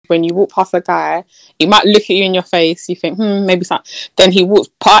when you walk past a guy, he might look at you in your face, you think, maybe something. Then he walks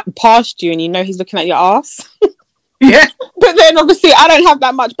past you and you know he's looking at your ass. Yeah. But then obviously I don't have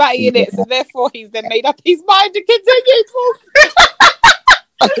that much batty in it, so therefore he's then made up his mind to continue talking.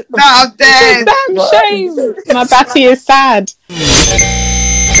 No, I'm dead. Damn shame. My batty is sad.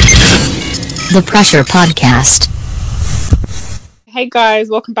 The Pressure Podcast. Hey guys,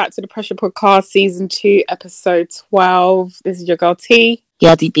 welcome back to the Pressure Podcast, Season 2, Episode 12. This is your girl T.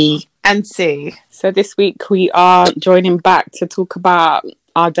 Yadi B. And C. So this week we are joining back to talk about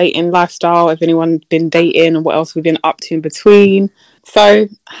our dating lifestyle, if anyone's been dating and what else we've been up to in between. So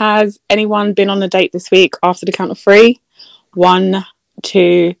has anyone been on a date this week after the count of 3? 1,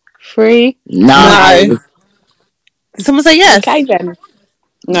 2, 3. No. Did someone say yes? Okay then.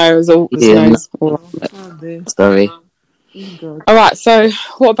 No, it was all no's. Sorry. All right, so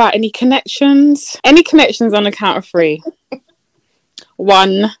what about any connections? Any connections on the count of 3?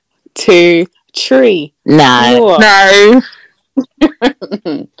 1, 2, 3. No. No.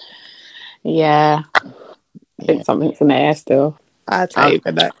 Yeah. I think something's in the air still. I'll tell you,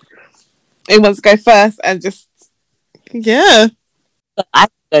 but no. Who wants to go first and just... Yeah. I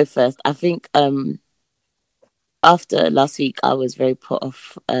go first. I think after last week, I was very put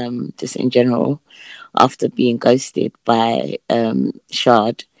off just in general after being ghosted by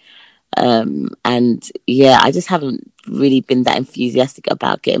Shard. And yeah, I just haven't really been that enthusiastic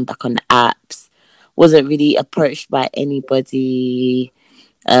about getting back on the apps. Wasn't really approached by anybody.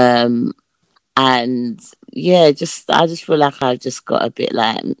 And yeah, I just feel like I've just got a bit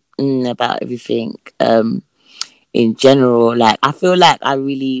like about everything in general. Like, I feel like I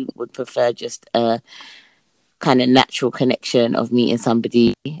really would prefer just a kind of natural connection of meeting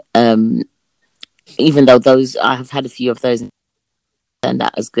somebody. Even though I have had a few of those and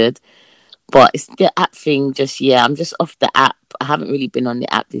that was good. But it's the app thing, I'm just off the app. I haven't really been on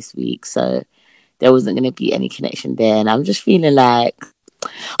the app this week, so there wasn't going to be any connection there. And I'm just feeling like,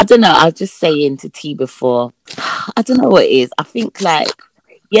 I don't know, I was just saying to T before, I don't know what it is. I think like,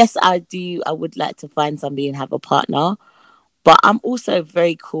 yes, I would like to find somebody and have a partner, but I'm also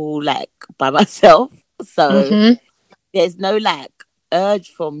very cool, like, by myself. So there's no like urge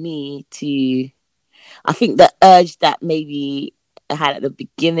for me to, I think the urge that maybe I had at the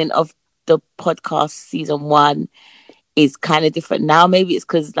beginning of the podcast season 1 is kind of different now. Maybe it's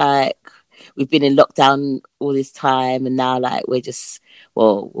because like we've been in lockdown all this time and now like we're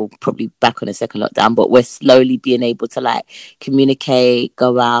probably back on a second lockdown, but we're slowly being able to like communicate,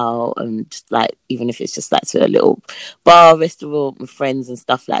 go out and just like, even if it's just like to a little bar, restaurant with friends and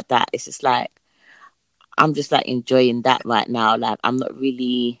stuff like that. It's just like, I'm just like enjoying that right now. Like, I'm not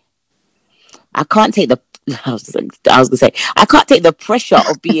really, I can't take the, I was gonna say, I can't take the pressure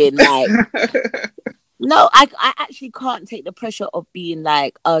of being like, no, I actually can't take the pressure of being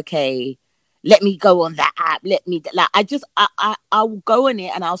like, okay, let me go on that app. Let me, like, I'll go on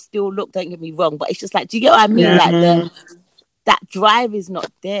it and I'll still look, don't get me wrong. But it's just like, do you get what I mean? Like, that drive is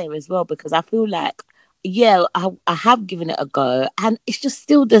not there as well, because I feel like, yeah, I have given it a go and it's just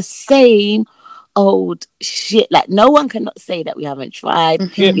still the same old shit. Like, no one cannot say that we haven't tried.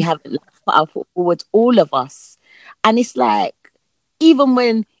 We haven't put our foot forward, all of us. And it's like, even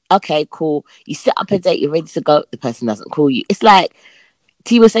when, okay, cool, you set up a date, you're ready to go, the person doesn't call you. It's like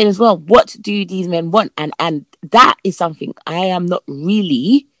T was saying as well, what do these men want? And that is something I am not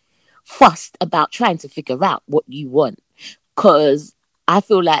really fussed about trying to figure out what you want, because I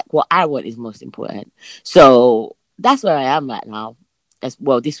feel like what I want is most important. So that's where I am right now. As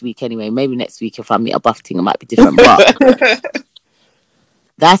well, this week anyway. Maybe next week if I meet a buff thing, it might be different. But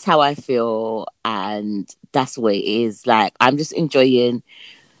that's how I feel, and that's the way it is. Like, I'm just enjoying,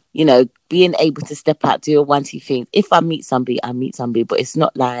 you know, being able to step out, do a 1-2 things. If I meet somebody, I meet somebody, but it's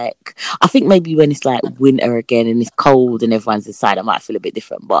not like, I think maybe when it's like winter again and it's cold and everyone's inside, I might feel a bit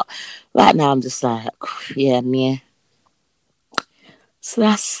different. But right now I'm just like, yeah. So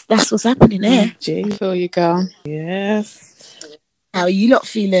that's what's happening there. I feel you, girl. Yes. How are you lot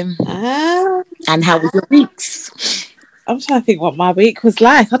feeling? And how was your weeks? I'm trying to think what my week was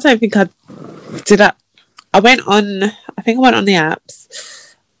like. I don't think I did that. I went on the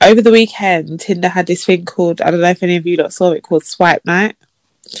apps. Over the weekend, Tinder had this thing called, I don't know if any of you lot saw it, called Swipe Night.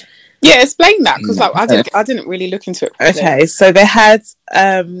 Yeah, explain that, because like, I didn't really look into it properly. Okay, so they had,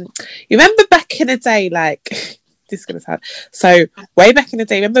 you remember back in the day, like, this is going to sound, so way back in the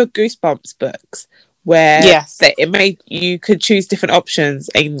day, remember Goosebumps books? Where you could choose different options,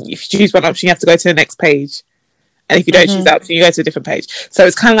 and if you choose one option you have to go to the next page, and if you don't choose that option you go to a different page. So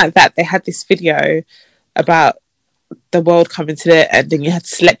it's kind of like that. They had this video about the world coming to the end and you had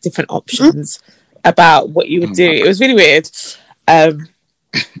to select different options about what you would do. It was really weird.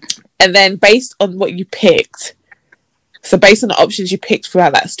 And then based on what you picked, so based on the options you picked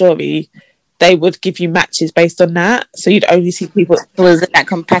throughout that story, they would give you matches based on that. So you'd only see people. So is it that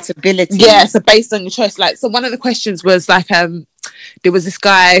compatibility? Yeah, so based on your choice. Like, so one of the questions was like, there was this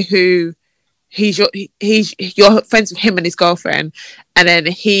guy who you're friends with him and his girlfriend, and then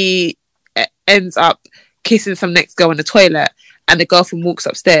he ends up kissing some next girl in the toilet, and the girlfriend walks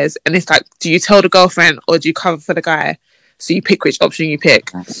upstairs, and it's like, do you tell the girlfriend or do you cover for the guy? So you pick which option you pick.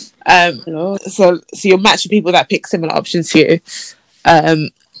 So you're matched with people that pick similar options to you.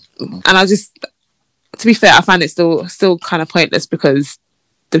 And I just, to be fair, I find it still kind of pointless because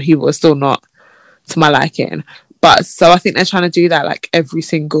the people are still not to my liking. But so I think they're trying to do that like every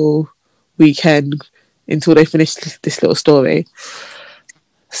single weekend until they finish this little story.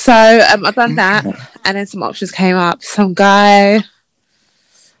 So I've done that, and then some options came up. Some guy,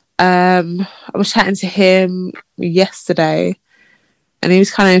 I was chatting to him yesterday, and he was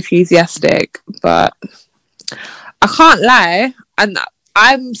kind of enthusiastic, but I can't lie, and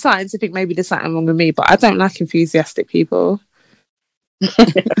I'm starting to think maybe there's something wrong with me, but I don't like enthusiastic people.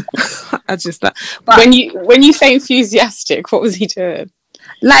 I just but when you say enthusiastic, what was he doing?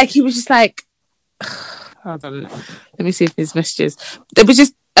 Like, he was just like, hold on, let me see if his messages. There was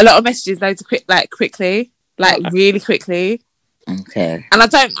just a lot of messages, loads of quickly, really quickly. Okay. And I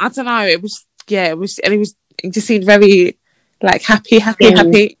don't know. It just seemed very like happy.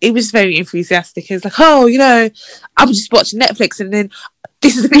 It was very enthusiastic. It was like, oh, I was just watching Netflix, and then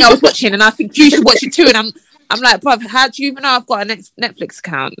this is the thing I was watching, and I think you should watch it too. And I'm like, bruv, how do you even know I've got a Netflix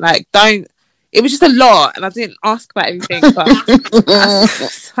account? Like, don't. It was just a lot, and I didn't ask about everything. But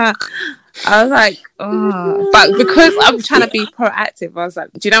I was like, oh. But because I'm trying to be proactive, I was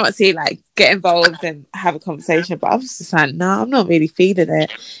like, do you know what? See, like, get involved and have a conversation. But I was just like, no, I'm not really feeling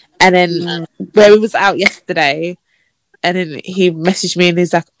it. And then where we was out yesterday, and then he messaged me and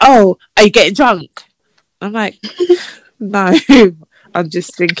he's like, oh, are you getting drunk? I'm like, no, I'm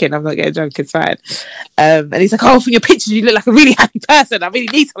just drinking. I'm not getting drunk. It's fine. And he's like, oh, from your pictures, you look like a really happy person. I really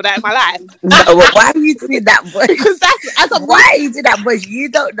need some of that in my life. No, well, why are you doing that voice? Because why are you doing that voice? You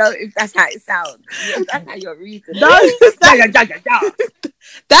don't know if that's how it sounds. That's how you're reading. No,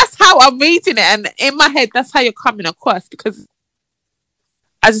 that's how I'm reading it. And in my head, that's how you're coming across, because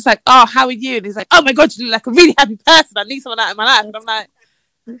I was just like, oh, how are you? And he's like, oh my God, you look like a really happy person. I need some of that in my life. And I'm like,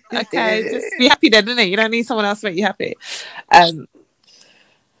 okay, just be happy then, innit? You don't need someone else to make you happy.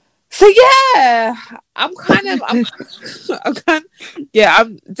 So yeah, I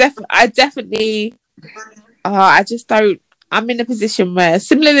just don't. I'm in a position where,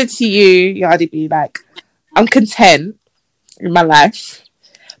 similarly to you, Yardi B, like, I'm content in my life,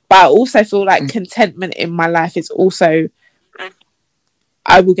 but I also feel like contentment in my life is also,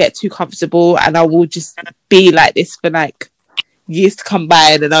 I will get too comfortable and I will just be like this for like years to come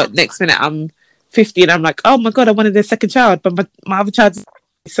by, and then next minute I'm 50 and I'm like, oh my God, I wanted a second child, but my other child's,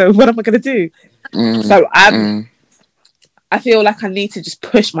 so what am I going to do? So I feel like I need to just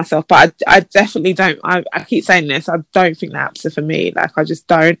push myself, but I definitely don't. I keep saying this, I don't think the apps are for me. Like, I just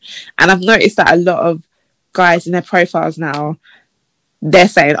don't. And I've noticed that a lot of guys in their profiles now, they're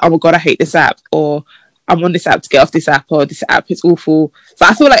saying, oh my God, I hate this app, or I'm on this app to get off this app, or this app is awful. So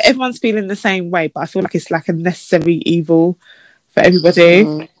I feel like everyone's feeling the same way, but I feel like it's like a necessary evil for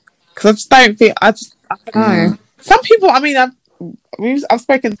everybody. Because I just don't think, I don't know. Some people, I mean, I've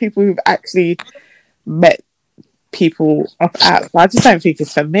spoken to people who've actually met people off apps, but I just don't think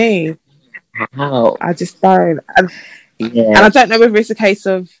it's for me. How? I just don't. And I don't know whether it's a case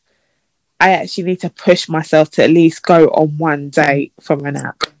of I actually need to push myself to at least go on one date from an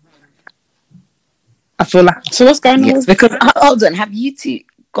app. I feel like... So what's going on? Because, hold on, have you two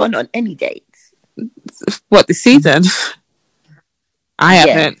gone on any dates? What, this season? I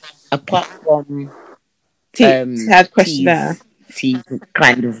haven't. Apart from... had questionnaire. She's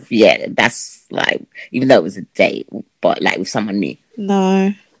kind of, that's like, even though it was a date, but like with someone new.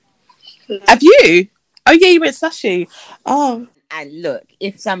 No. Have you? Oh yeah, you went slushy. Oh. And look,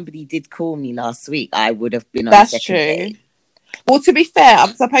 if somebody did call me last week, I would have been on a second date. Well, to be fair,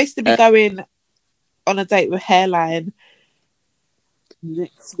 I'm supposed to be going on a date with Hairline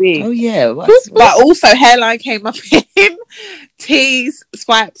next week. Oh yeah. But also Hairline came up in T's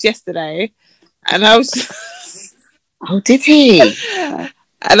swipes yesterday, and I was just... Oh, did he?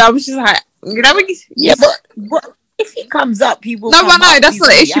 And I was just like, when you... but if he comes up, he will. No, that's not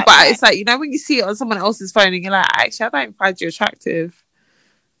the issue. But it's like, when you see it on someone else's phone, and you're like, actually, I don't find you attractive.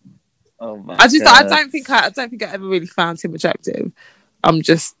 Oh my! I don't think I ever really found him attractive. I'm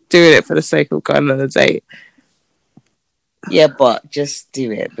just doing it for the sake of going on a date. Yeah, but just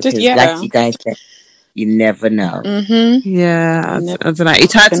do it because, like you guys said, You never know. Mm-hmm. Yeah, I don't know. He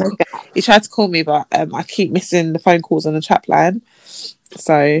tried to call me, but I keep missing the phone calls on the trap line.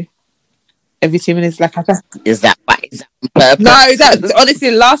 So every 2 minutes, like is that on purpose? No, that honestly,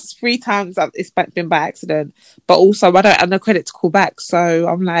 the last 3 times it's been by accident. But also, I don't have no credit to call back, so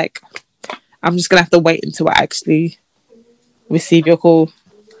I'm like, I'm just gonna have to wait until I actually receive your call.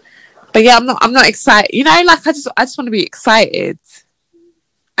 But yeah, I'm not excited. You know, like I just want to be excited,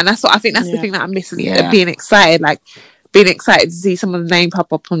 and that's what I think. That's the thing that I miss is being excited. Like being excited to see someone's name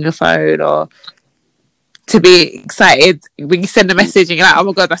pop up on your phone, or to be excited when you send a message and you're like, oh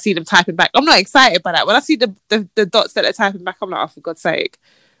my god, I see them typing back. I'm not excited by that. When I see the dots that they're typing back, I'm like, oh, for God's sake.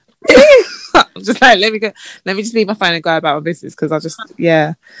 I'm just like, let me just leave my phone and go about my business, because I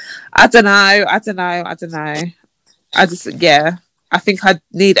don't know. I think I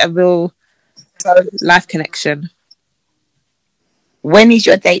need a real life connection. When is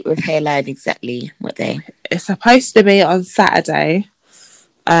your date with Hairline exactly? What day? It's supposed to be on Saturday.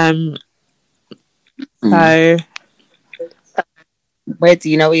 So, where do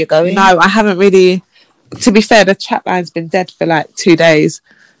you know where you're going? No, I haven't really. To be fair, the chat line's been dead for like 2 days,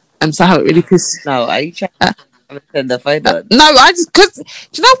 and so I haven't really. No, are you trying to turn the phone on? No, I just because do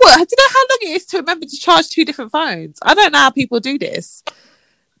you know what? Do you know how long it is to remember to charge 2 different phones? I don't know how people do this,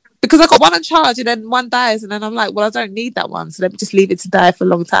 because I got one on charge and then one dies, and then I'm like, well, I don't need that one, so let me just leave it to die for a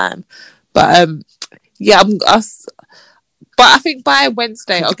long time. But but I think by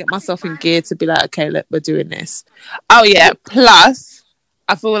Wednesday I'll get myself in gear to be like, okay, look, we're doing this. Oh yeah. Plus,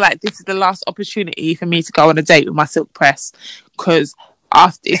 I feel like this is the last opportunity for me to go on a date with my silk press, because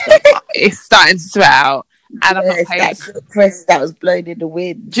after it's starting to sweat out, and I'm not paying. That silk press that was blown in the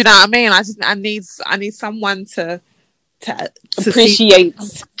wind. Do you know what I mean? I need someone to appreciate.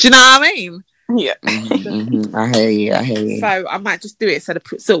 Do you know what I mean? Yeah. Mm-hmm. I hear you. So I might just do it so the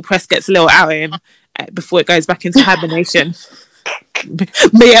silk press gets a little outing before it goes back into hibernation.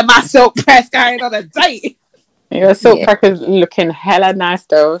 Me and my silk press going on a date. Your silk press is looking hella nice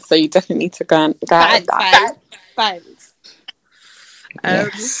though, so you definitely need to go and Thanks.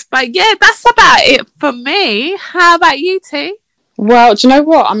 But yeah, that's about it for me. How about you, T? Well, do you know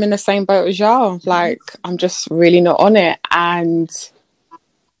what? I'm in the same boat as y'all. Like, I'm just really not on it, and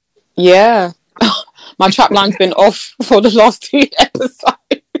yeah, my trap line's been off for the last 2 episodes.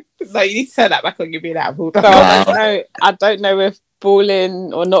 No, you need to turn that back on. Give me that. So I don't know if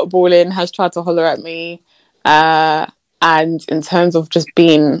Balling or not Balling has tried to holler at me. And in terms of just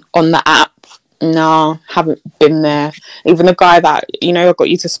being on the app, no, haven't been there. Even the guy that, I got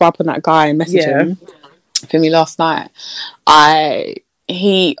you to swipe on that guy and message him for me last night. After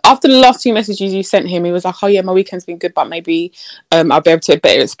the last 2 messages you sent him, he was like, oh yeah, my weekend's been good, but maybe I'll be able to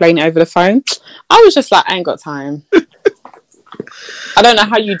better explain it over the phone. I was just like, I ain't got time. I don't know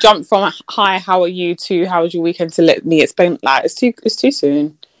how you jump from hi, how are you, to how was your weekend, to let me explain. Like, it's too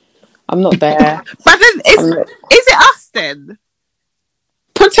soon. I'm not there. But then is it us then?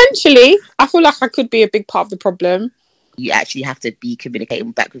 Potentially. I feel like I could be a big part of the problem. You actually have to be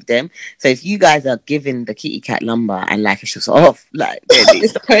communicating back with them. So if you guys are giving the kitty cat number and like it's just off, like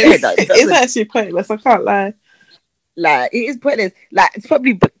it's pointless. It's actually pointless. I can't lie. Like, it is pointless. Like, it's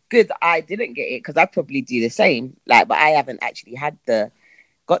probably good I didn't get it, because I probably do the same. Like, but I haven't actually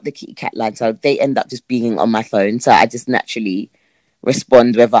got the kitty cat line, so they end up just being on my phone. So I just naturally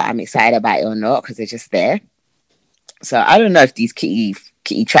respond whether I'm excited about it or not, because they're just there. So I don't know if these kitty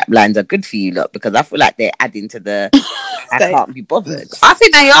trap lines are good for you lot, because I feel like they're adding to the I can't be bothered. I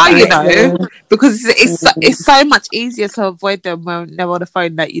think they are, because it's so much easier to avoid them when they're on a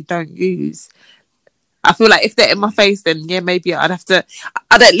phone that you don't use. I feel like if they're in my face, then yeah, maybe I'd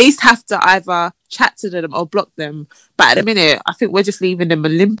at least have to either chat to them or block them. But at the minute, I think we're just leaving them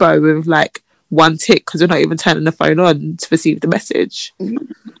in limbo with like one tick, because we're not even turning the phone on to receive the message.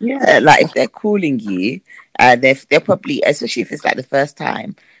 Yeah, like if they're calling you, they're probably, especially if it's like the first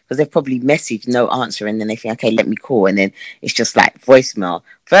time, because they've probably messaged no answer, and then they think, okay, let me call, and then it's just like voicemail.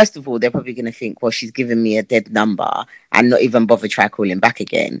 First of all, they're probably going to think, well, she's given me a dead number, and not even bother try calling back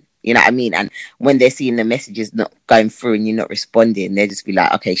again. You know what I mean? And when they're seeing the messages not going through and you're not responding, they'll just be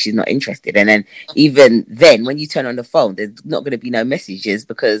like, okay, she's not interested. And then even then, when you turn on the phone, there's not going to be no messages,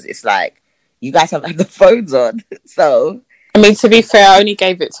 because it's like, you guys have had the phones on. So, I mean, to be fair, I only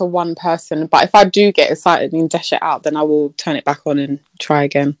gave it to one person. But if I do get excited and dash it out, then I will turn it back on and try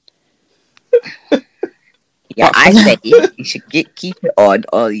again. Yeah, I say you should keep it on,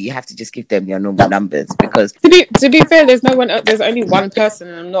 or you have to just give them your normal numbers, because to be fair, there's only one person,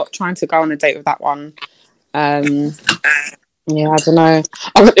 and I'm not trying to go on a date with that one. Yeah, I don't know.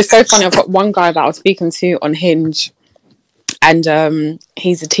 It's so funny. I've got one guy that I was speaking to on Hinge, and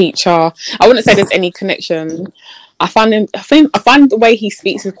he's a teacher. I wouldn't say there's any connection. I find the way he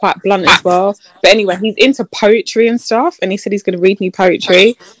speaks is quite blunt as well. But anyway, he's into poetry and stuff, and he said he's going to read me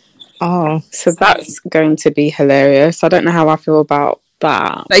poetry. Oh, so that's going to be hilarious. I don't know how I feel about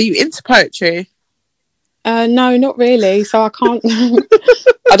that. Are you into poetry? No, not really. So I can't.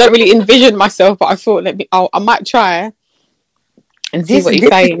 I don't really envision myself, but I thought I might try and see what he's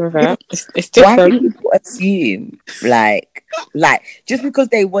saying with it. It's different. Why do people assume like just because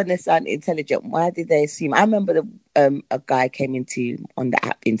they want to sound intelligent? Why did they assume? I remember a guy came on the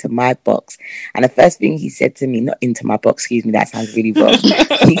app into my box, and the first thing he said to me, not into my box, excuse me, that sounds really wrong.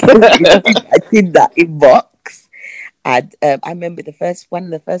 I did that inbox, and I remember one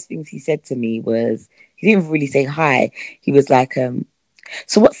of the first things he said to me was, he didn't really say hi. He was like,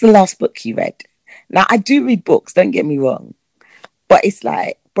 "So what's the last book you read?" Now I do read books, don't get me wrong. But it's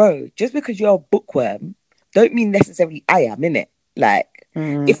like, bro, just because you're a bookworm, don't mean necessarily I am, innit? Like,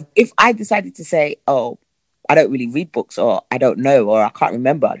 if I decided to say, oh, I don't really read books, or I don't know, or I can't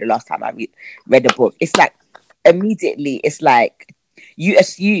remember the last time I read a book, it's like, immediately, it's like, you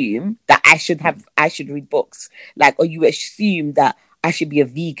assume that I should read books. Like, or you assume that I should be a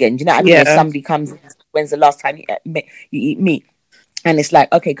vegan. Do you know what I mean? When somebody comes, when's the last time you eat meat? And it's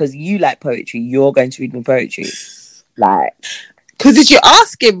like, okay, because you like poetry, you're going to read me poetry. Like... Because did you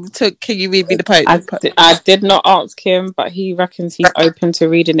ask him can you read me the poetry? I did not ask him, but he reckons he's open to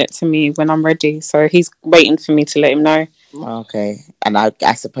reading it to me when I'm ready. So he's waiting for me to let him know. Okay, and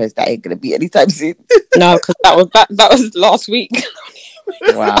I suppose that ain't gonna be anytime soon. No, because that was last week.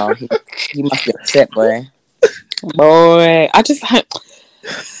 Wow, he must be upset, boy. I just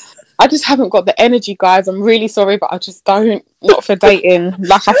haven't got the energy, guys. I'm really sorry, but I just don't. Not for dating.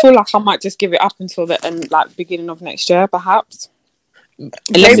 Like, I feel like I might just give it up until the end, like beginning of next year, perhaps.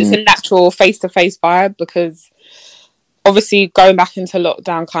 Unless it's a natural face-to-face vibe, because obviously going back into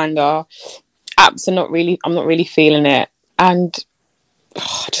lockdown, kinda apps are I'm not really feeling it, and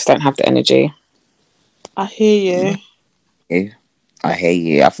I just don't have the energy. I hear you. I hear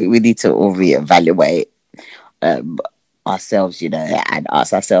you. I think we need to all reevaluate ourselves, and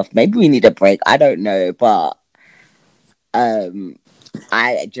ask ourselves, maybe we need a break. I don't know, but I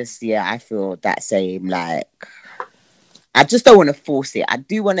feel that same, like, I just don't want to force it. I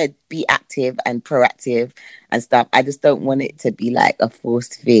do want to be active and proactive and stuff. I just don't want it to be like a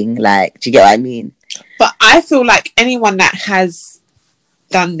forced thing. Like, do you get what I mean? But I feel like anyone that has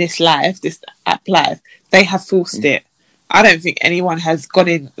done this app live, they have forced it. I don't think anyone has gone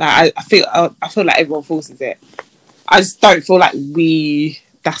in. Like, I feel like everyone forces it. I just don't feel like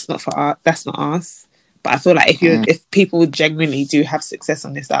that's not us. But I feel like if people genuinely do have success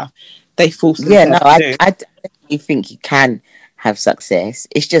on this stuff, they force themselves to do. I definitely think you can have success.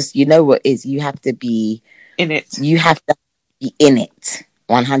 It's just, what is, you have to be in it. You have to be in it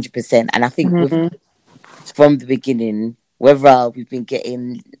 100%. And I think from the beginning, whether we've been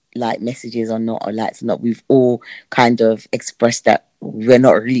getting like messages or not, or likes or not, we've all kind of expressed that we're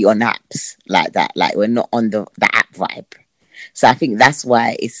not really on apps like that. Like, we're not on the app vibe. So I think that's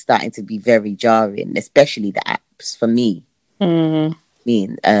why it's starting to be very jarring, especially the apps for me.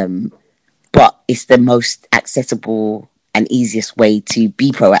 But it's the most accessible and easiest way to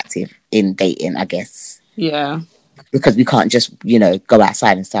be proactive in dating, I guess. Yeah. Because we can't just, go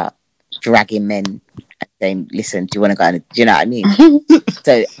outside and start dragging men and saying, listen, do you want to go? Do you know what I mean?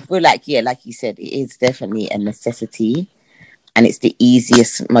 So I feel like, like you said, it is definitely a necessity, and it's the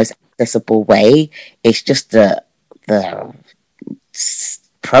easiest, most accessible way. It's just the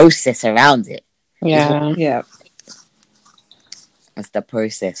process around it. Yeah. It's the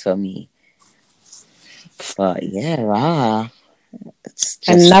process for me. But it's just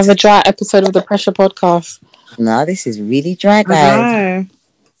another dry episode of the Pressure Podcast. No, this is really dry, guys. Do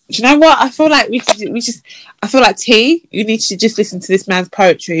you know what? I feel like I feel like T, you need to just listen to this man's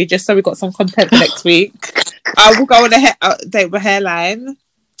poetry, just so we got some content for next week. I will go on a date with Hairline.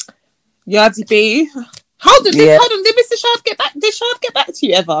 Yardy B. Hold on, did Mr. Shard get back? Did Shard get back to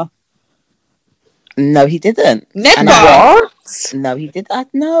you ever? No, he didn't. Never. What? No, he did. I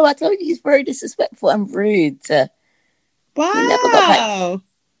told you he's very disrespectful and rude. Wow. He never got back.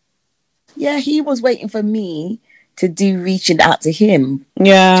 Yeah, he was waiting for me to do reaching out to him.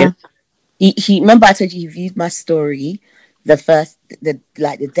 Yeah. He remember I told you he viewed my story the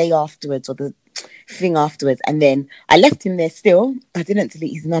day afterwards, or the thing afterwards, and then I left him there still. I didn't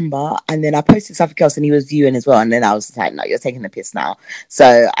delete his number, and then I posted something else and he was viewing as well, and then I was like, no, you're taking the piss now.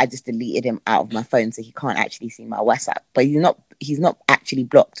 So I just deleted him out of my phone so he can't actually see my WhatsApp. But he's not actually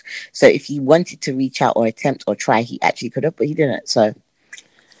blocked, so if he wanted to reach out or attempt or try, he actually could have, but he didn't. So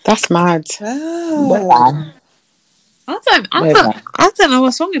that's mad. Oh. I don't know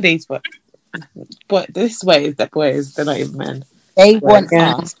what's wrong with these, but this way is that boys, they're not even men.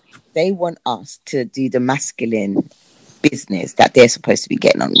 They want us to do the masculine business that they're supposed to be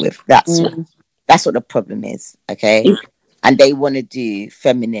getting on with. That's what the problem is, okay? And they want to do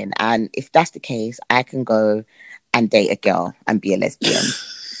feminine. And if that's the case, I can go and date a girl and be a lesbian,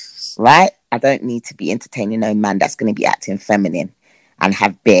 right? I don't need to be entertaining no man that's going to be acting feminine and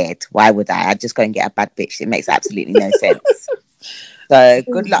have beard. Why would I? I'd just go and get a bad bitch. It makes absolutely no sense. So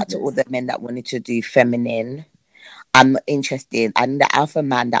good luck to all the men that wanted to do feminine. I'm interested. I'm the alpha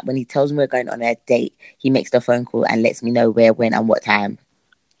man that when he tells me we're going on a date, he makes the phone call and lets me know where, when, and what time.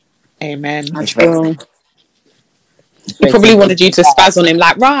 Amen. He probably wanted you to spaz on him,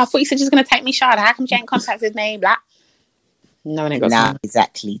 like, rah, I thought you said you was going to take me shot. How come you ain't contacted his name? Like, no one ain't got time.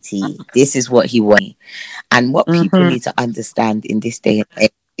 Exactly, T. This is what he wanted. And what people need to understand in this day and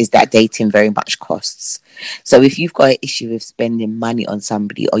age is that dating very much costs. So if you've got an issue with spending money on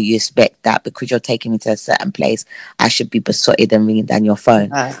somebody, or you expect that because you're taking me to a certain place, I should be besotted and ringing down your phone,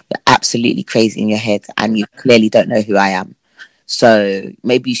 you're absolutely crazy in your head, and you clearly don't know who I am. So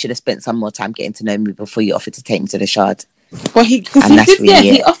maybe you should have spent some more time getting to know me before you offered to take me to the Shard. Well, he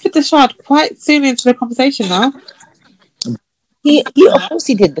offered the Shard quite soon into the conversation now. He of course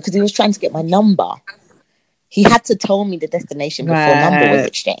he did, because he was trying to get my number. He had to tell me the destination before number was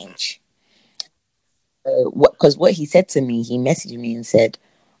exchanged. Because what he said to me, he messaged me and said,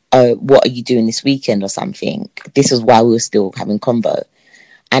 "Oh, what are you doing this weekend or something?" This is why we were still having convo.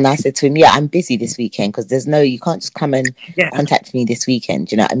 And I said to him, "Yeah, I'm busy this weekend because you can't just come and contact me this weekend."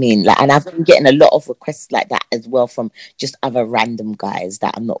 Do you know what I mean? Like, and I've been getting a lot of requests like that as well from just other random guys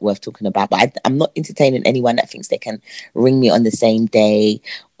that I'm not worth talking about. But I'm not entertaining anyone that thinks they can ring me on the same day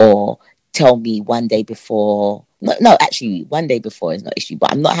or tell me one day before. No, actually, one day before is not an issue.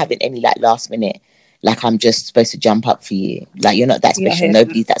 But I'm not having any like last minute. Like, I'm just supposed to jump up for you. Like, you're not that special. Yeah.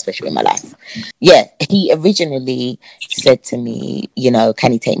 Nobody's that special in my life. Yeah, he originally said to me,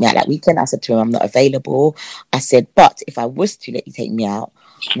 can he take me out that weekend? I said to him, I'm not available. I said, but if I was to let you take me out,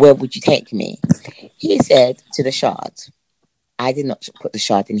 where would you take me? He said, to the Shard. I did not put the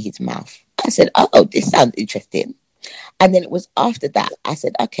Shard in his mouth. I said, oh, this sounds interesting. And then it was after that, I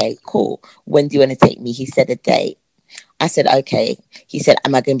said, okay, cool. When do you want to take me? He said a date. I said, okay. He said,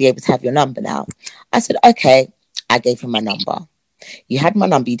 am I going to be able to have your number now? I said, okay. I gave him my number. You had my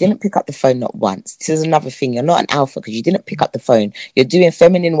number. You didn't pick up the phone not once. This is another thing. You're not an alpha because you didn't pick up the phone. You're doing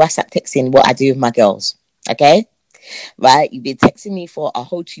feminine WhatsApp texting, what I do with my girls. Okay? Right? You've been texting me for a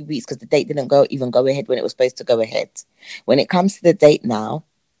whole 2 weeks because the date didn't go ahead when it was supposed to go ahead. When it comes to the date now,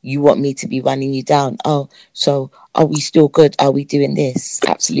 you want me to be running you down. Oh, so are we still good? Are we doing this?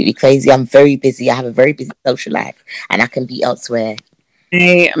 Absolutely crazy. I'm very busy. I have a very busy social life and I can be elsewhere.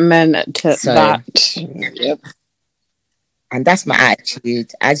 Amen to that. Yep. And that's my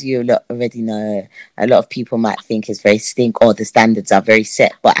attitude. As you already know, a lot of people might think it's very stink or the standards are very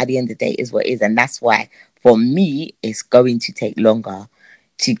set. But at the end of the day, it is what it is. And that's why, for me, it's going to take longer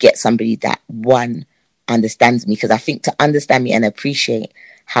to get somebody that, one, understands me. Because I think to understand me and appreciate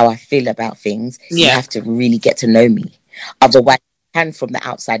how I feel about things, you have to really get to know me. Otherwise, you can from the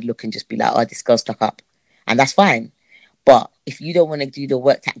outside look and just be like, oh, this girl's stuck up. And that's fine. But if you don't want to do the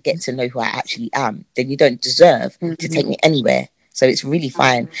work to get to know who I actually am, then you don't deserve to take me anywhere. So it's really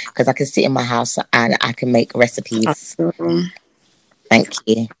fine because I can sit in my house and I can make recipes. Thank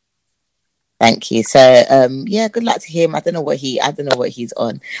you. So, good luck to him. I don't know what he's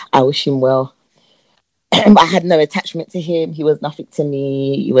on. I wish him well. I had no attachment to him. He was nothing to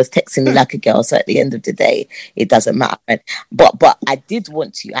me. He was texting me like a girl. So at the end of the day, it doesn't matter. But I did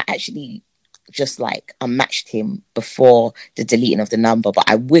want to. I actually just unmatched him before the deleting of the number. But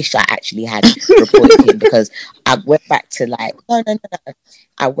I wish I actually had reported him because I went back to no.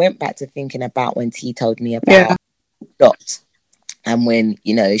 I went back to thinking about when T told me about Dot. And when,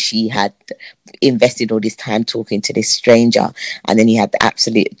 she had invested all this time talking to this stranger and then he had the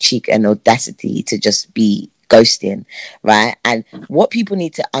absolute cheek and audacity to just be ghosting, right? And what people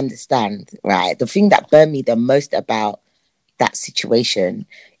need to understand, right? The thing that burned me the most about that situation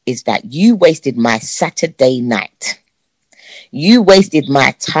is that you wasted my Saturday night. You wasted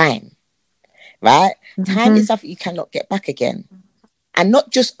my time, right? Mm-hmm. Time is something you cannot get back again. And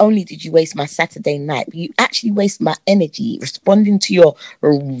not just only did you waste my Saturday night, but you actually waste my energy responding to your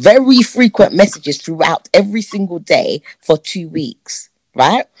very frequent messages throughout every single day for 2 weeks,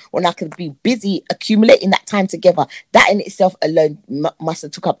 right? When I could be busy accumulating that time together. That in itself alone must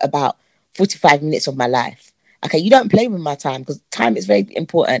have took up about 45 minutes of my life. Okay, you don't play with my time because time is very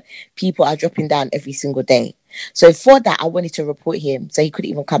important. People are dropping down every single day. So for that, I wanted to report him so he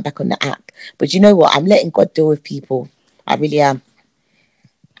couldn't even come back on the app. But you know what? I'm letting God deal with people. I really am.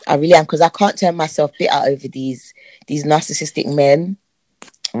 Because I can't turn myself bitter over these narcissistic men,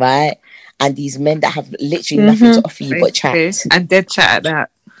 right? And these men that have literally nothing to offer you but chat. And dead chat at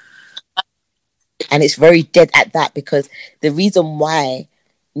that. And it's very dead at that, because the reason why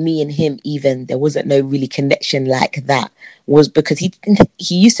me and him, even there wasn't no really connection like that, was because he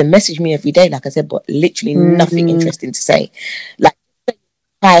used to message me every day, like I said, but literally nothing interesting to say. Like,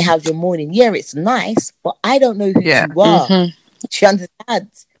 hi, how's your morning? Yeah, it's nice, but I don't know who you are. Do you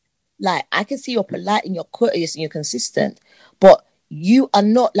understand? Like, I can see you're polite and you're courteous and you're consistent, but you are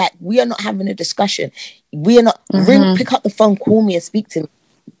not, like, we are not having a discussion. We are not pick up the phone, call me and speak to me.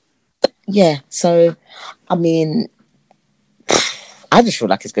 Yeah, so I mean, I just feel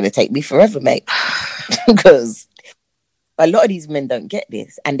like it's going to take me forever, mate, because a lot of these men don't get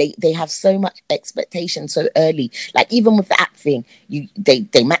this, and they have so much expectation so early. Like, even with the app thing,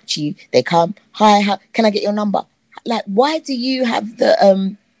 they match you, they come, hi, how can I get your number? Like, why do you have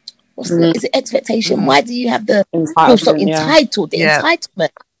the is it expectation? Why do you have the feel so entitled? The entitlement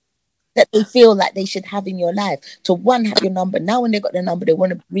that they feel like they should have in your life, to one, have your number. Now when they got the number, they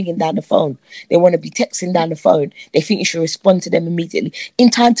want to be ringing down the phone, they want to be texting down the phone, they think you should respond to them immediately.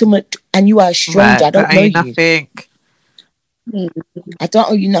 Entitlement, and you are a stranger. I don't know you. Nothing. I don't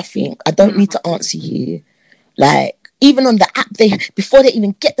owe you nothing. I don't need to answer you. Like, even on the app, before they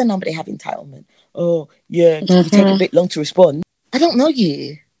even get the number, they have entitlement. Oh yeah, you take a bit long to respond. I don't know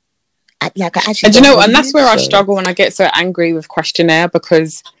you. I actually. And you know, and that's where I struggle when I get so angry with Questionnaire,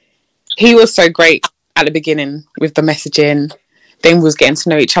 because he was so great at the beginning with the messaging. Then we was getting to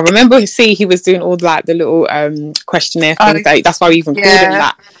know each other. Remember, he was doing all like the little questionnaire things. That's why we even called him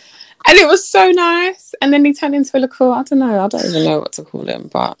that. And it was so nice. And then he turned into a little, I don't even know what to call him,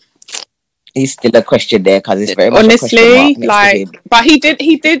 but he's still a questionnaire, because it's very much honestly, like, but he did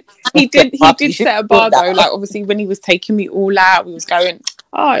set a bar though. Like, obviously, when he was taking me all out, we was going.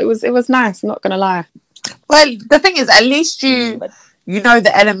 Oh, it was nice. I'm not gonna lie. Well, the thing is, at least you know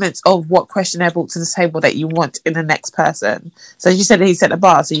the elements of what Questionnaire brought to the table that you want in the next person. So as you said, he set a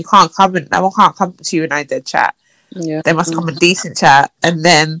bar, so no one can't come to you and I dead chat. Yeah, there must come a decent chat, and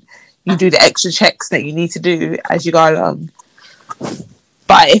then you do the extra checks that you need to do as you go along.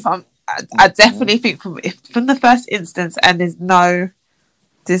 But I definitely think from the first instance, and there's no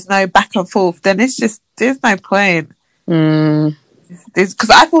back and forth, then there's no point. Because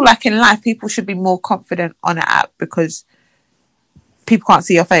I feel like in life people should be more confident on an app, because people can't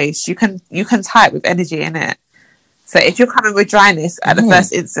see your face. You can type with energy in it. So if you're coming with dryness at the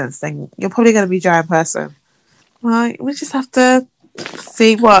first instance, then you're probably going to be a dry person. Right, we just have to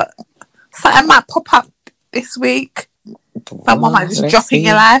see what something might pop up this week. Someone might just drop in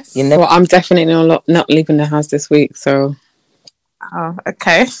your life. Well, I'm definitely not leaving the house this week, so. Oh,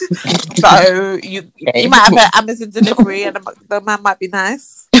 okay. So you might have an Amazon delivery, and the man might be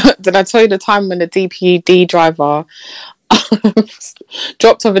nice. Did I tell you the time when the DPD driver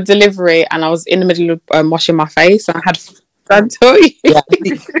dropped off a delivery, and I was in the middle of washing my face, and I had. Did I tell you? Yeah, I think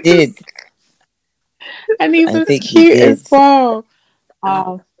you did. And he was cute as well.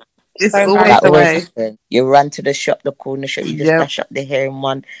 Oh, it's so always the way. You run to the shop, the corner shop, you just dash up the hair in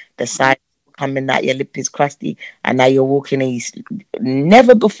one, the side coming out, your lip is crusty, and now you're walking, and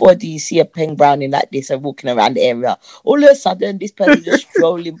never before do you see a pink brownie like this and walking around the area. All of a sudden, this person just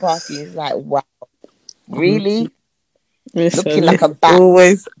strolling past you. It's like, wow, really? Looking like a bat.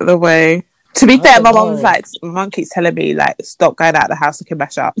 Always the way. To be fair, my mum keeps telling me, like, stop going out of the house looking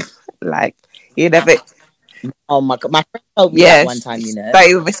mash up. Like, you never. Oh my god, my friend told me that one time, you know. Don't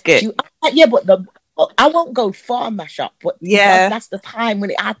even risk it. But I won't go far mash up, but that's the time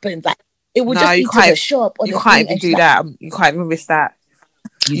when it happens. Like, it would just be to the shop. You can't even do that. You can't even risk that.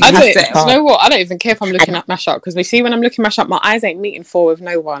 You know what? I don't even care if I'm looking at mash up, because we see when I'm looking mash up, my eyes ain't meeting for with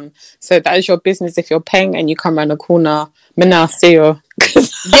no one. So that is your business. If you're paying and you come around the corner, Menasio.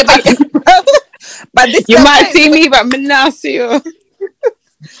 But this you might see me, but Menasio.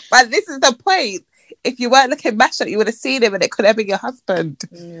 But this is the point. If you weren't looking mash up, you would have seen him, and it could have been your husband.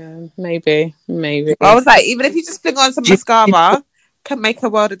 Yeah, maybe. I was like, even if you just fling on some mascara, can make a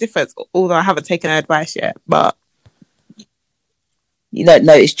world of difference. Although I haven't taken her advice yet, but. You know,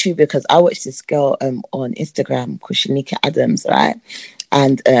 no, it's true, because I watched this girl on Instagram called Shanika Adams, right?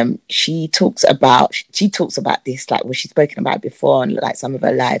 And she talks about this, like, what she's spoken about before on like some of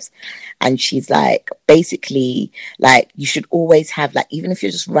her lives. And she's like, basically, like, you should always have, like, even if you're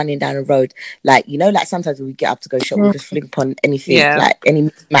just running down the road, like, you know, like sometimes when we get up to go shop, we just flick upon anything, like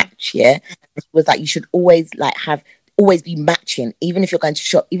any match, It was like, you should always like always be matching, even if you're going to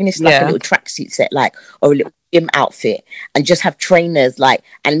shop, even if it's like a little tracksuit set, like, or a little gym outfit and just have trainers, like,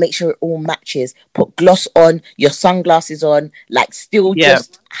 and make sure it all matches. Put gloss on, your sunglasses on, like, still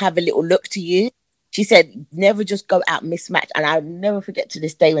just have a little look to you. She said, never just go out mismatched. And I'll never forget to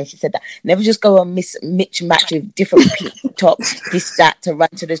this day when she said that. Never just go on mismatch with different pink tops, this, that, to run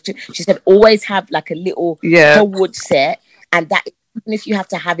to the street. She said, always have like a little Hollywood set. And that, even if you have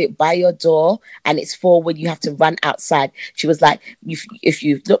to have it by your door and it's for when you have to run outside. She was like, if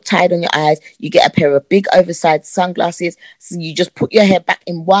you look tired on your eyes, you get a pair of big oversized sunglasses. So you just put your hair back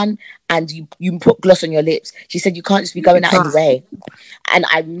in one and you put gloss on your lips. She said, you can't just be going out anyway. And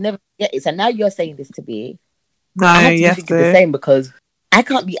I never get it. So now you're saying this to me. No, I have to be thinking the same, because I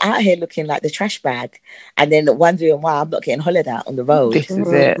can't be out here looking like the trash bag and then wondering why I'm not getting hollered at on the road. This is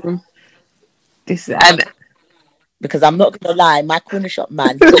it. And because I'm not gonna lie, my corner shop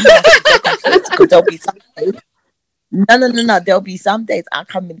man, because there'll be some days. No. There'll be some days I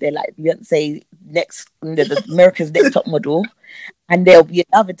come in there like Beyonce the America's Next Top Model, and there'll be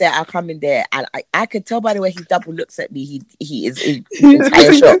another day I come in there and I can tell by the way he double looks at me, he is in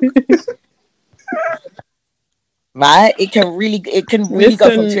entire shock. Right? It can really go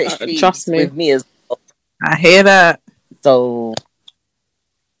from two extremes with me as well. I hear that. So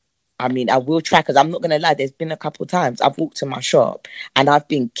I mean, I will try, because I'm not going to lie, there's been a couple of times I've walked to my shop and I've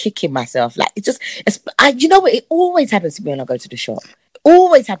been kicking myself. Like, you know what? It always happens to me when I go to the shop. It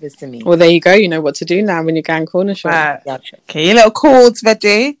always happens to me. Well, there you go. You know what to do now when you're going corner shop. Okay, your little cords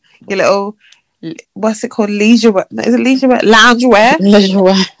ready. Your little, what's it called? Leisure wear. Is it leisure wear? Lounge wear? Leisure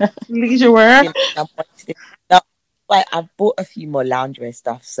wear. Leisure wear. I've bought a few more loungewear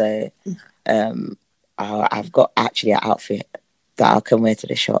stuff. So I've got actually an outfit that I can wear to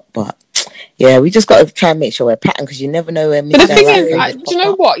the shop, but yeah, we just got to try and make sure we're patterned, because you never know where. But the thing is, do you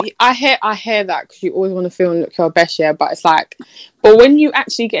know what? I hear that, because you always want to feel and look your best, yeah. But it's like, but when you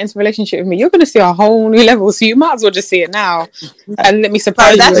actually get into a relationship with me, you're going to see a whole new level. So you might as well just see it now, and let me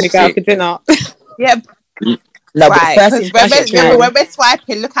surprise you when you go out for dinner. Yeah. No, right. Because when we're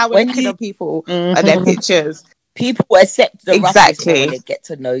swiping, look how we're looking at people and their pictures. People accept the roughness when they get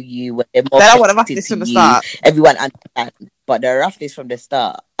to know you. When they're more they don't want the roughness from the start. Everyone understands, but the roughness from the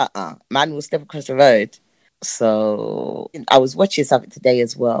start, man will step across the road. So I was watching something today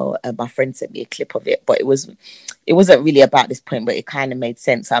as well, and my friend sent me a clip of it, but it wasn't really about this point, but it kind of made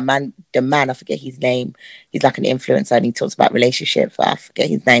sense. The man, I forget his name. He's like an influencer, and he talks about relationships. I forget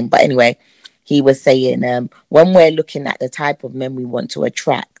his name, but anyway, he was saying when we're looking at the type of men we want to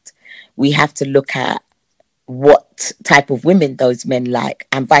attract, we have to look at what type of women those men like,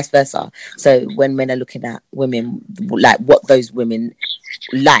 and vice versa. So when men are looking at women, like what those women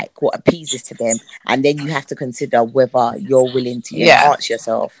like, what appeases to them, and then you have to consider whether you're willing to enhance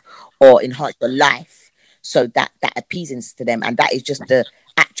yourself or enhance your life so that appeases to them. And that is just the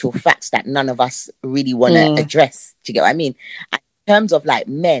actual facts that none of us really want to address. Do you get what I mean? And in terms of like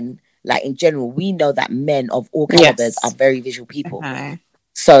men, like in general, we know that men of all calibers are very visual people.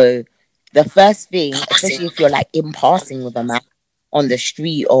 So the first thing, especially if you're like in passing with a man on the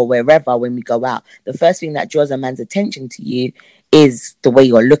street or wherever when we go out, the first thing that draws a man's attention to you is the way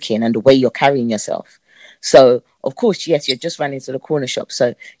you're looking and the way you're carrying yourself. So, of course, yes, you're just running to the corner shop,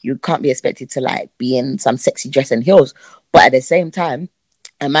 so you can't be expected to like be in some sexy dress and heels. But at the same time,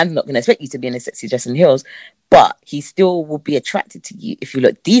 a man's not going to expect you to be in a sexy dress and heels, but he still will be attracted to you if you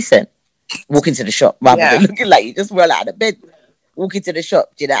look decent walking to the shop rather than looking like you just roll out of bed walking to the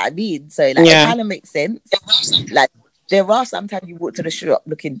shop. Do you know what I mean? So like it kind of makes sense. Like there are sometimes you walk to the shop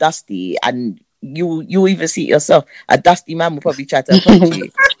looking dusty, and you even see it yourself. A dusty man will probably try to approach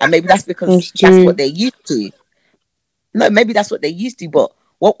you, and maybe that's because that's what they're used to. No, maybe that's what they're used to. But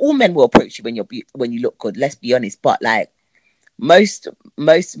all men will approach you when you look good. Let's be honest. But like most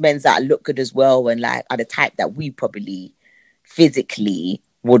men that look good as well, and like are the type that we probably physically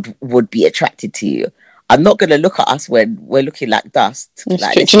would be attracted to you. I'm not going to look at us when we're looking like dust.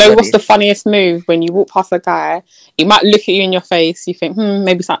 Like, do you know what's the funniest move? When you walk past a guy, he might look at you in your face. You think,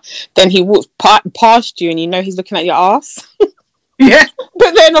 maybe something. Then he walks past you and you know he's looking at your ass. Yeah.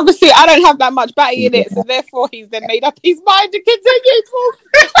 But then obviously I don't have that much batty in it. So therefore he's then made up his mind to continue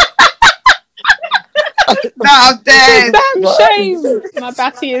talking. No, I'm dead. Damn shame. My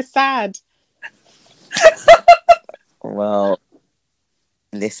batty is sad. Well,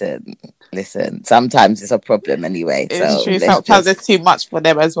 listen. Sometimes it's a problem anyway. It's true. Sometimes it's too much for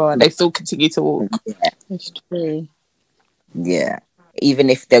them as well, and they still continue to walk. Yeah, it's true. Yeah, even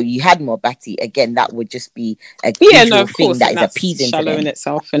if you had more batty, again, that would just be a visual thing that is appeasing to them. In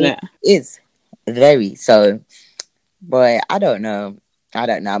itself, isn't it? It is very so. Boy, I don't know.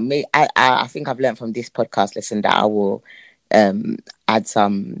 I think I've learned from this podcast lesson that I will add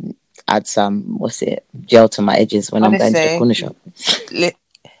some add some gel to my edges when Honestly, I'm going to the corner shop.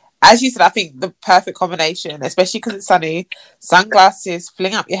 As you said, I think the perfect combination, especially because it's sunny, sunglasses,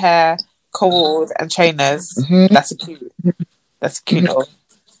 fling up your hair, cord, and trainers. Mm-hmm. That's a cute little.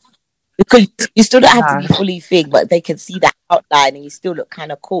 Because you still don't have to be fully thick, but they can see that outline and you still look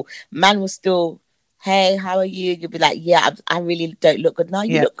kind of cool. Man will still, hey, how are you? You'll be like, yeah, I really don't look good. No,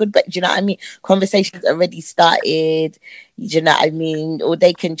 you look good, but do you know what I mean? Conversations already started. Do you know what I mean? All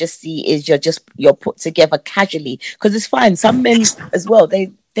they can just see is you're put together casually. Because it's fine. Some men as well,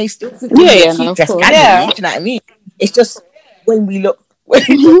 they still think cute dress casually. Do you know what I mean? It's just when we look.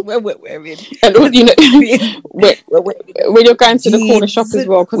 When we're wearing, and you know, when you're going to the corner shop as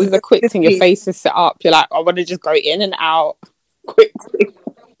well, because it's a quick thing, your face is set up. You're like, I want to just go in and out quickly.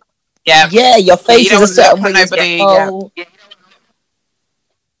 Yeah, your face is a certain way.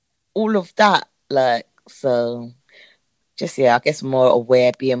 All of that, like, so. Just I guess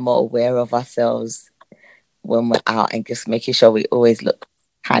being more aware of ourselves when we're out, and just making sure we always look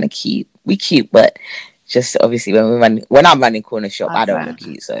kind of cute. We cute, but. Just obviously when I'm running corner shop, I don't look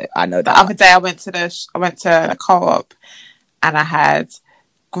cute, so I know that. The other day I went to the co-op and I had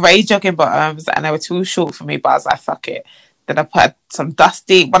grey jogging bottoms and they were too short for me, but I was like, fuck it. Then I put some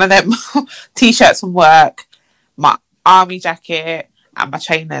dusty one of them t-shirts from work, my army jacket and my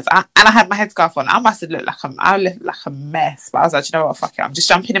trainers, and I had my headscarf on. I must have looked like a mess, but I was like, you know what, fuck it. I'm just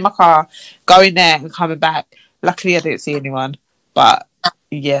jumping in my car, going there and coming back. Luckily I didn't see anyone, but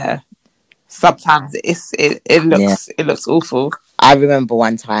yeah. Sometimes it looks awful. I remember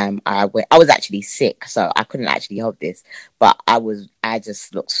one time I was actually sick, so I couldn't actually hold this, but I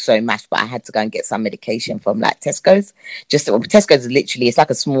just looked so mashed, but I had to go and get some medication from like Tesco's. Tesco's is literally, it's like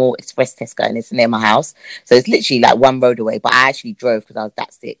a small express Tesco and it's near my house, so it's literally like one road away, but I actually drove because I was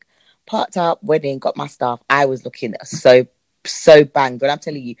that sick. Parked up, went in, got my stuff. I was looking so banged. When I'm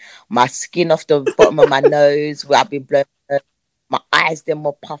telling you, my skin off the bottom of my nose where I've been blown. My eyes, they're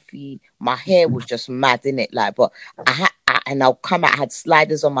more puffy. My hair was just mad, innit? Like, but I had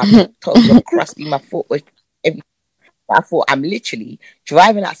sliders on my toes, were crusty. My foot was everything. I thought, I'm literally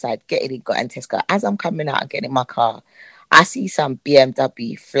driving outside, getting Tesco. As I'm coming out and getting in my car, I see some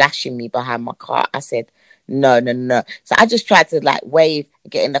BMW flashing me behind my car. I said, no. So I just tried to like wave,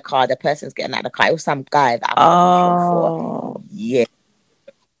 get in the car. The person's getting out of the car. It was some guy that I'm for. Yeah.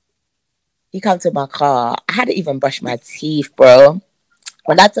 He come to my car. I hadn't even brushed my teeth, bro.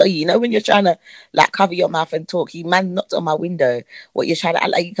 When I tell you, when you're trying to like cover your mouth and talk, he knocked on my window. What you're trying to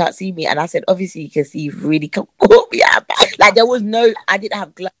act like you can't see me, and I said, obviously you can see. You've really caught me out. Like I didn't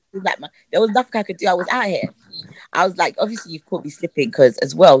have glasses. Like there was nothing I could do. I was out here. I was like, obviously you've caught me slipping because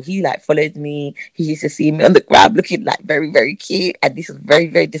as well he like followed me. He used to see me on the ground looking like very, very cute, and this was very,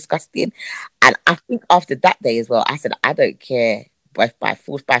 very disgusting. And I think after that day as well, I said, I don't care. By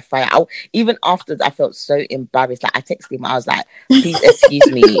force, by fire. Even after I felt so embarrassed. Like I texted him, I was like, please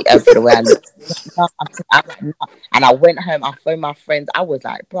excuse me for the way I look. No. And I went home, I phoned my friends. I was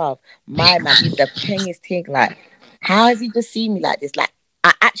like, bruv, my man, he's the pengiest thing. Like, how has he just seen me like this? Like,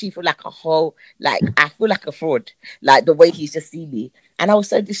 I actually feel like I feel like a fraud. Like the way he's just seen me. And I was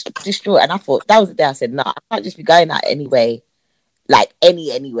so distraught. And I thought, that was the day I said, no, I can't just be going out anyway. Like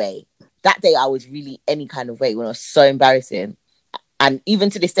anyway. That day I was really any kind of way when it was so embarrassing. And even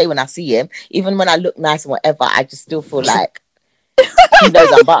to this day, when I see him, even when I look nice and whatever, I just still feel like he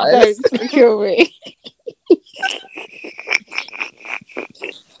knows I'm butters. Don't kill me.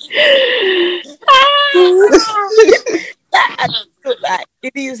 I just feel like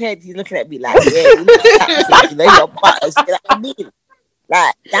in his head, he's looking at me like, yeah, you know your butters. You know what I mean?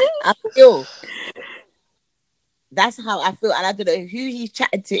 Like that, I feel. That's how I feel, and I don't know who he's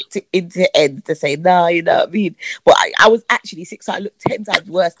chatting to into end to say no, you know what I mean. But I was actually sick, so I looked 10 times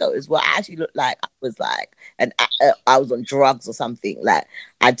worse though as well. I actually looked like I was like, I was on drugs or something. Like,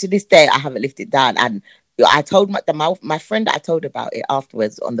 and to this day, I haven't lifted down. And I told my friend that I told about it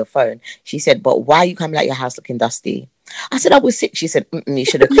afterwards on the phone. She said, "But why are you coming out your house looking dusty?" I said, "I was sick." She said, "You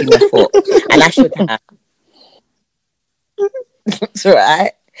should have cleaned your foot," and I should have. It's all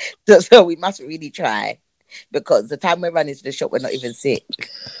right. So we must really try. Because the time we're running to the shop, we're not even sick.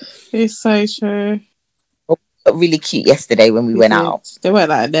 It's so true. We got really cute yesterday when we went out. They weren't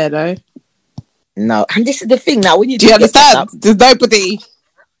like there though. No, and this is the thing now. When you do you understand? There's nobody.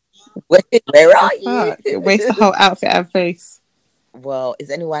 Where are you? It wastes the whole outfit and face. Well, is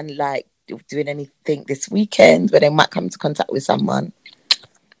anyone like doing anything this weekend where they might come into contact with someone?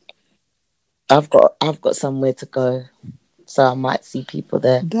 I've got somewhere to go, so I might see people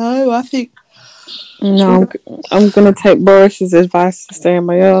there. No, I think. No, I'm gonna take Boris's advice to stay in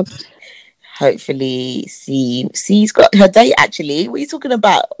my yard. hopefully C's got her date. Actually, what are you talking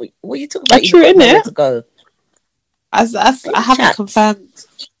about? What are you talking about? True, isn't it? To go. I haven't confirmed.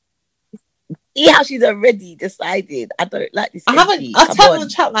 See how she's already decided. I don't like this. I turned on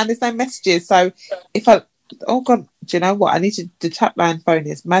chat line. There's no messages. So if I, oh god, do you know what? I need to. The chat line phone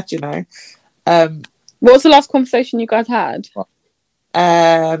is mad. You know. What was the last conversation you guys had?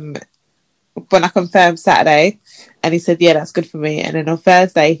 When I confirmed Saturday, and he said, "Yeah, that's good for me." And then on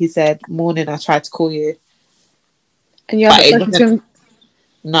Thursday, he said, "Morning, I tried to call you." And you haven't spoken to him?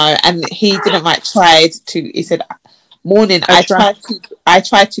 No, and he didn't like tried to. He said, "Morning, I tried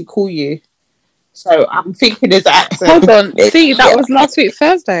to call you." So I'm thinking his accent. Hold on, see, that was last week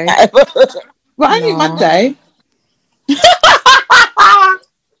Thursday. Well, only Monday.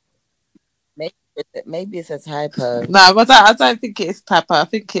 Maybe it's a typo. No, I don't think it's a typo. I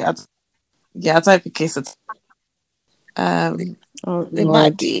think I don't think it's a. It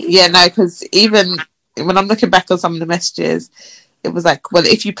might be. Yeah, no, because even when I'm looking back on some of the messages, it was like, well,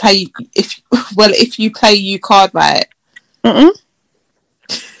 if you play you card right.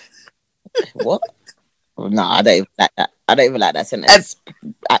 What? No, I don't even like that. I don't even like that sentence.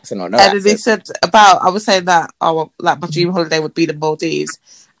 Accent or no accent. And he said I was saying that like my dream holiday would be the Maldives,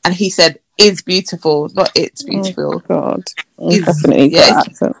 and he said it's beautiful, not it's beautiful. Oh God, definitely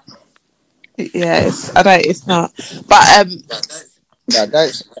accent. Yes, I don't. It's not. But no,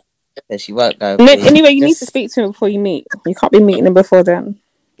 don't. She won't go. Anyway, you need to speak to him before you meet. You can't be meeting him before then.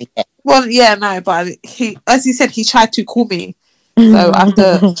 Yeah. Well, yeah, no, but as he said, he tried to call me, so I have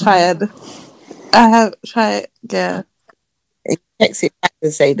to try it. Yeah. He texts it back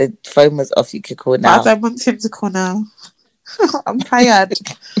to say the phone was off. You could call now. But I don't want him to call now. I'm tired.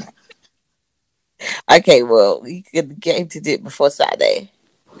 Okay, well, you can get him to do it before Saturday.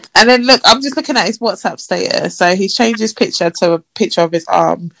 And then look, I'm just looking at his WhatsApp status. So he's changed his picture to a picture of his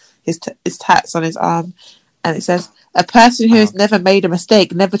arm, his tats on his arm, and it says, "A person who has never made a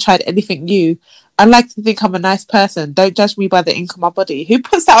mistake, never tried anything new. I like to think I'm a nice person. Don't judge me by the ink of my body." Who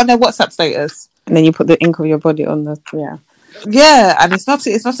puts that on their WhatsApp status? And then you put the ink of your body on the yeah, and it's not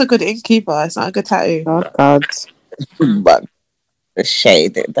a good ink either. It's not a good tattoo. Oh God. But the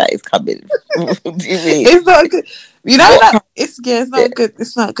shade that is coming. What do you mean? It's not a good. You know that it's not good.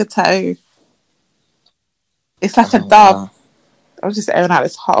 It's not a good tattoo. It's like a dove. Wow. I was just airing out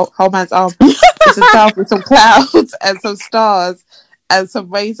this whole man's arm. It's a dove with some clouds and some stars and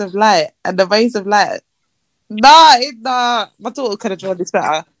some rays of light. And the rays of light. Nah. My daughter could have drawn this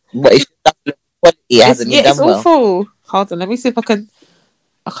better. What is it's awful. Hold on, let me see if I can.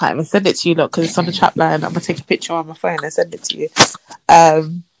 I can't even send it to you, look, because it's on the chat line. I'm gonna take a picture on my phone and send it to you.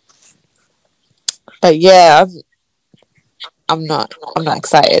 But yeah, I'm not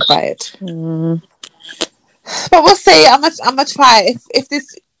excited by it. But we'll see. I'm gonna try.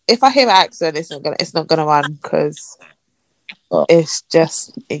 If I hear an accent, it's not gonna run because it's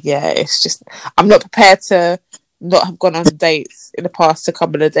just I'm not prepared to not have gone on dates in the past to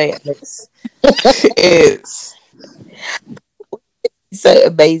come on a date. It's so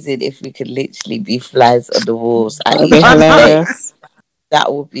amazing if we could literally be flies on the walls. That would be hilarious.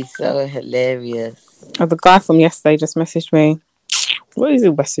 That would be so hilarious. Oh, the guy from yesterday just messaged me. What is he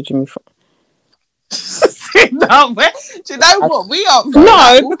messaging me for? No, do you know what we are?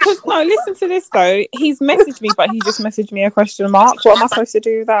 No, listen to this though. He's messaged me, but he just messaged me a question mark. What am I supposed to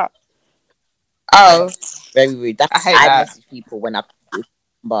do with that? Oh, very rude. I hate that. Message people when I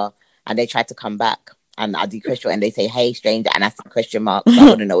number and they try to come back, and I do question and they say, "Hey, stranger," and I see question mark. So I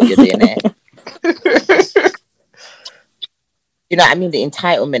wouldn't know what you're doing there. You know what I mean? The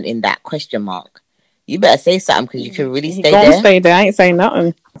entitlement in that question mark. You better say something because you can really stay there. Stay there. I ain't saying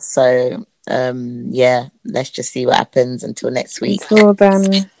nothing. So, yeah, let's just see what happens until next week. Until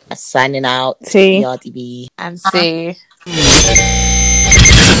then, signing out. T RDB and C.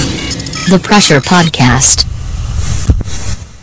 The Pressure Podcast.